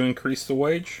lobbying to increase the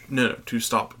wage? No, to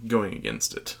stop going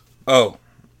against it. Oh,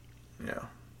 yeah.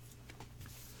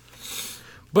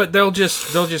 But they'll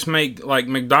just make like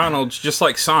McDonald's just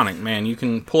like Sonic, man. You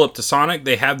can pull up to Sonic.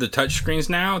 They have the touch screens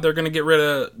now. They're gonna get rid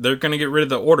of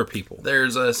the order people.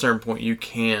 There's a certain point you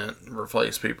can't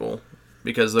replace people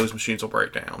because those machines will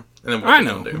break down. And then what I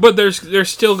know, but there's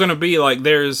still gonna be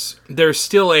there's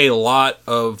still a lot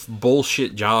of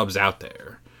bullshit jobs out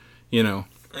there, you know.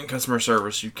 In customer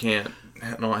service, you can't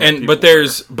not have and people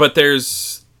but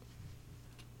there's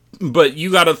But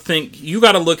you got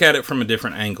to look at it from a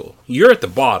different angle. You're at the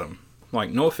bottom. Like,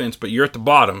 no offense, but you're at the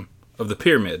bottom of the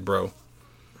pyramid, bro.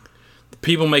 The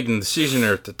people making the decision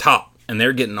are at the top, and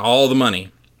they're getting all the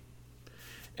money.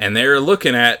 And they're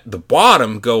looking at the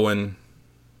bottom going,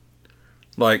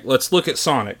 like, let's look at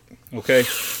Sonic, okay?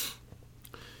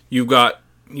 You've got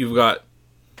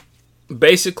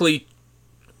basically,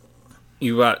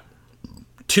 you've got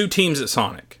two teams at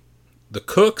Sonic. The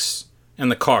cooks and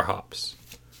the car hops,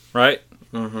 right?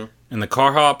 Mm-hmm. And the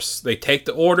car hops, they take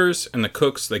the orders, and the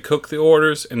cooks, they cook the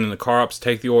orders, and then the car hops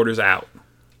take the orders out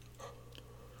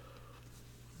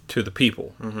to the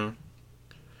people. Mm-hmm.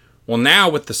 Well, now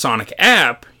with the Sonic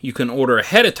app, you can order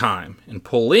ahead of time and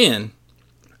pull in,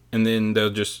 and then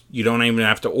you don't even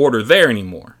have to order there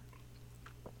anymore.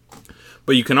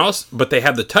 But you can also, but they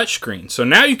have the touch screen. So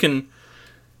now you can,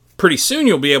 pretty soon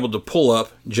you'll be able to pull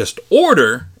up, just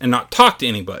order, and not talk to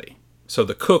anybody. So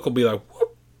the cook will be like,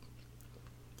 whoop.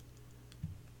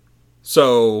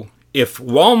 So if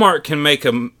Walmart can make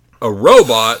a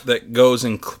robot that goes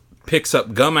and picks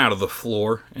up gum out of the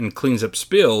floor and cleans up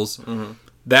spills, mm-hmm.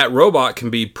 that robot can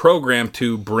be programmed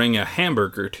to bring a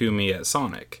hamburger to me at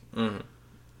Sonic. Mm-hmm.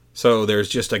 So there's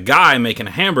just a guy making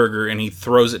a hamburger, and he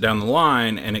throws it down the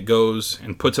line, and it goes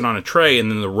and puts it on a tray,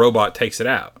 and then the robot takes it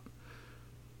out.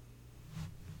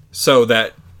 So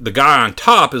that the guy on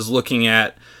top is looking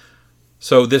at,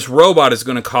 so this robot is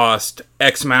going to cost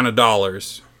X amount of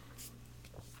dollars.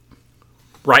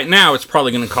 Right now, it's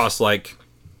probably going to cost like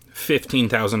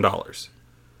 $15,000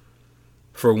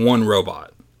 for one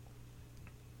robot.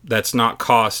 That's not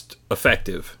cost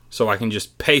effective. So I can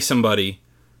just pay somebody,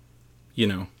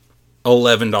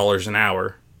 $11 an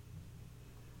hour.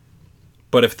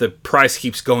 But if the price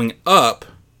keeps going up,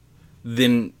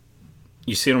 then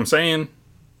you see what I'm saying?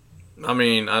 I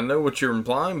mean, I know what you're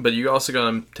implying, but you also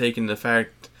got to take into the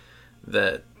fact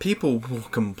that people will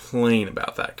complain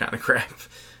about that kind of crap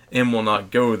and will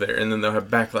not go there, and then they'll have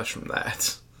backlash from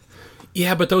that.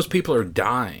 Yeah, but those people are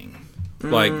dying.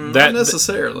 Like not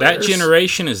necessarily. That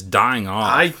generation is dying off.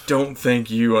 I don't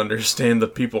think you understand the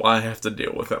people I have to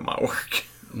deal with at my work.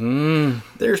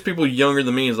 There's people younger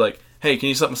than me who's like, hey, can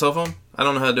you set my cell phone? I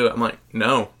don't know how to do it. I'm like,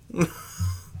 no.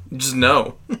 Just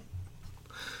no.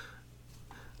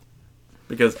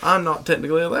 Because I'm not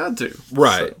technically allowed to.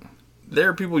 Right. So there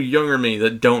are people younger than me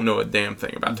that don't know a damn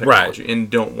thing about technology and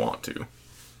don't want to.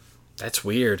 That's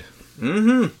weird.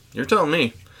 Mm-hmm. You're telling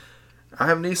me. I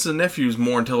have nieces and nephews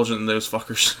more intelligent than those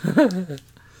fuckers.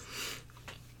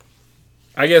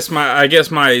 I guess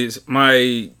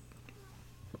my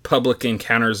public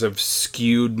encounters have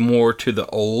skewed more to the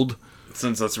old.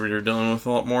 Since that's what you're dealing with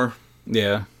a lot more.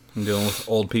 Yeah. I'm dealing with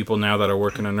old people now that are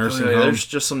working in nursing homes. There's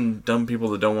just some dumb people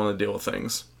that don't want to deal with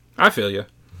things. I feel you.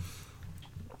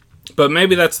 But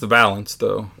maybe that's the balance,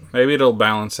 though. Maybe it'll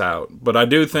balance out. But I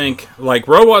do think, like,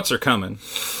 robots are coming.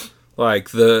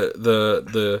 Like,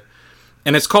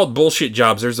 and it's called Bullshit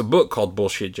Jobs. There's a book called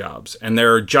Bullshit Jobs. And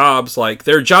there are jobs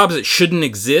that shouldn't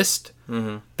exist,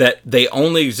 mm-hmm. that they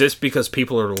only exist because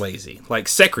people are lazy. Like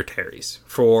secretaries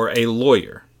for a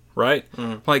lawyer, right?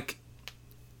 Mm-hmm. Like,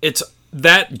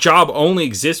 that job only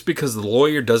exists because the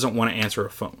lawyer doesn't want to answer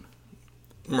a phone.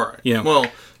 Right. Well,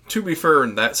 to be fair,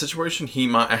 in that situation, he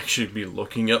might actually be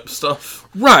looking up stuff.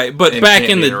 Right, but back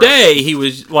in the day, he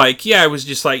was like, it was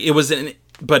just like, it was an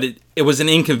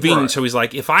inconvenience. Right. So he's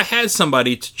like, if I had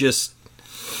somebody to just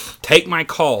take my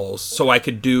calls so I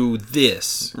could do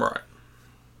this. Right.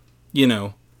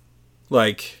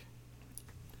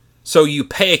 So you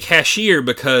pay a cashier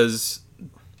because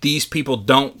these people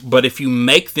don't, but if you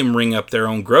make them ring up their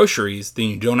own groceries, then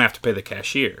you don't have to pay the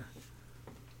cashier.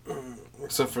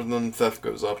 Except for then theft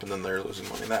goes up and then they're losing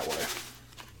money that way.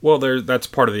 Well, that's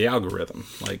part of the algorithm.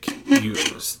 Like,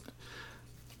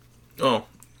 Oh,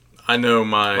 I know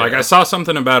my... Like, I saw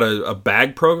something about a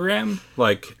bag program,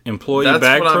 like, employee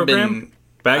bag program?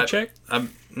 Bag check?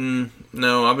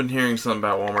 No, I've been hearing something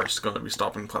about Walmart's going to be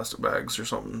stopping plastic bags or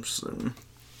something soon.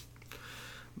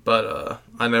 But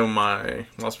I know my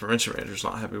loss prevention manager's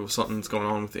not happy with something that's going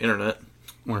on with the internet.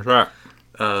 What's that?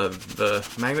 The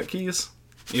magnet keys.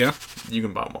 Yeah. You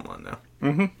can buy them online now.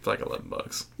 Mm-hmm. For like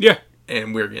 $11. Yeah.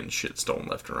 And we're getting shit stolen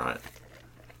left and right.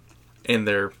 And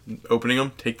they're opening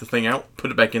them, take the thing out,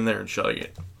 put it back in there, and shutting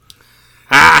it.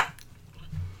 Ah!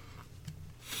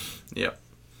 Yep.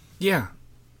 Yeah.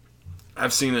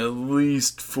 I've seen at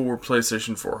least 4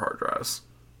 PlayStation 4 hard drives.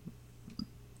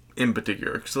 In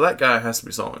particular. So that guy has to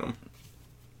be selling them.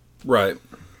 Right.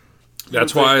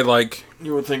 That's why, like...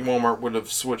 You would think Walmart would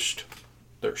have switched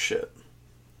their shit.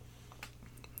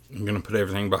 You're going to put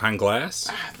everything behind glass?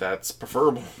 That's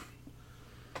preferable.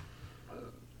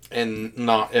 And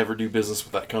not ever do business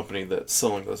with that company that's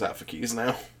selling those Alpha keys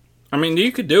now. I mean,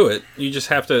 you could do it. You just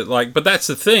have to, like... But that's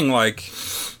the thing, like...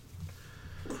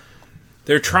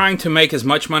 They're trying to make as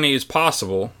much money as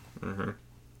possible. Mm-hmm.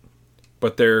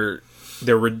 But they're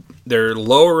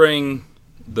lowering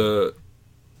the...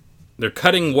 They're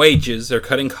cutting wages, they're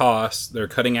cutting costs, they're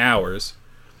cutting hours.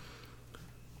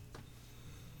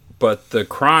 But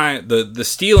the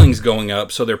stealing's going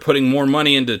up, so they're putting more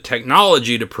money into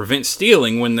technology to prevent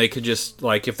stealing when they could just,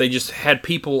 like, if they just had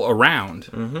people around.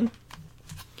 Mm-hmm.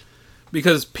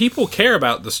 Because people care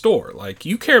about the store. Like,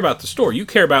 you care about the store. You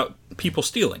care about people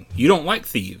stealing. You don't like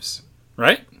thieves,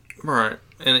 right? Right.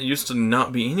 And it used to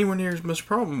not be anywhere near as much a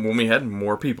problem when we had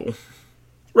more people.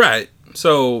 Right.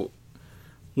 So...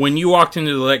 When you walked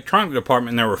into the electronic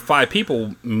department and there were 5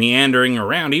 people meandering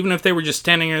around, even if they were just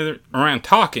standing around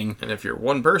talking. And if you're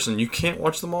one person, you can't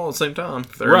watch them all at the same time.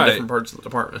 They're in different parts of the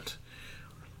department.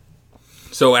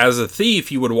 So as a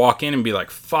thief, you would walk in and be like,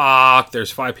 fuck,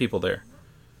 there's 5 people there.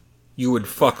 You would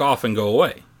fuck off and go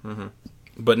away. Mm-hmm.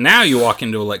 But now you walk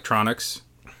into electronics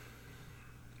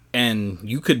and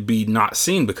you could be not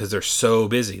seen because they're so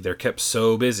busy. They're kept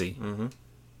so busy. Mm-hmm.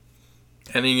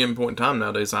 At any given point in time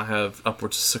nowadays, I have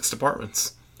upwards of 6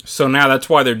 departments. So now that's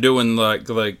why they're doing like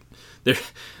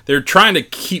they're trying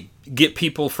to get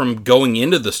people from going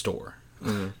into the store,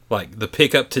 like the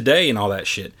pick up today and all that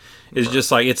shit. It's just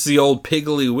like it's the old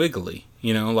Piggly Wiggly,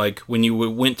 you know, like when you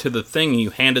went to the thing and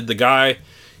you handed the guy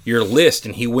your list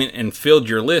and he went and filled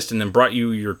your list and then brought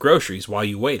you your groceries while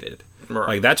you waited. Right.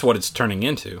 Like that's what it's turning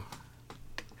into.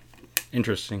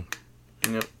 Interesting.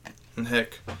 Yep. And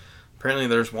heck. Apparently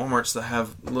there's Walmarts that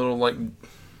have little, like...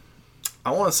 I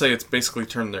want to say it's basically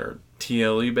turned their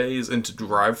TLE bays into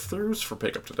drive-thrus for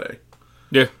pickup today.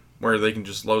 Yeah. Where they can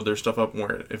just load their stuff up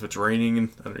where if it's raining and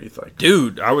underneath, like...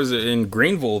 Dude, I was in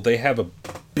Greenville. They have a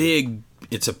big...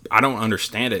 I don't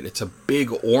understand it. It's a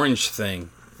big orange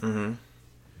thing. Mm-hmm.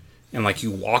 And, like,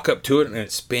 you walk up to it and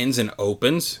it spins and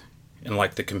opens. And,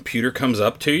 like, the computer comes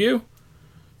up to you.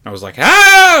 I was like,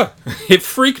 ah! It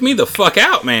freaked me the fuck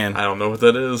out, man. I don't know what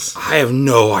that is. I have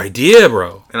no idea,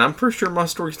 bro. And I'm pretty sure my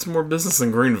store gets more business than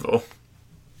Greenville.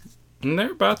 And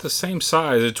they're about the same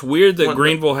size. It's weird that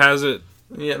Greenville has it.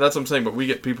 Yeah, that's what I'm saying, but we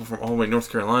get people from all the way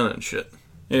North Carolina and shit.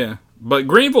 Yeah. But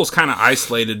Greenville's kind of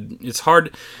isolated. It's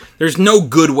hard. There's no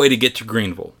good way to get to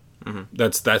Greenville. Mm-hmm.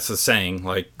 That's the saying.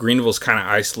 Like, Greenville's kind of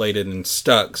isolated and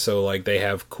stuck, so, like, they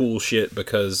have cool shit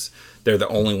because they're the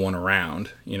only one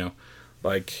around, you know.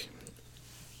 Like,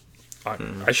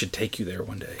 I should take you there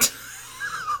one day.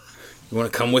 You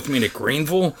want to come with me to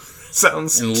Greenville?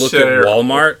 Sounds and look at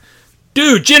Walmart?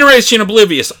 Dude, Generation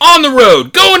Oblivious, on the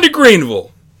road, going to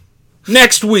Greenville.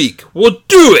 Next week. We'll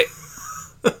do it.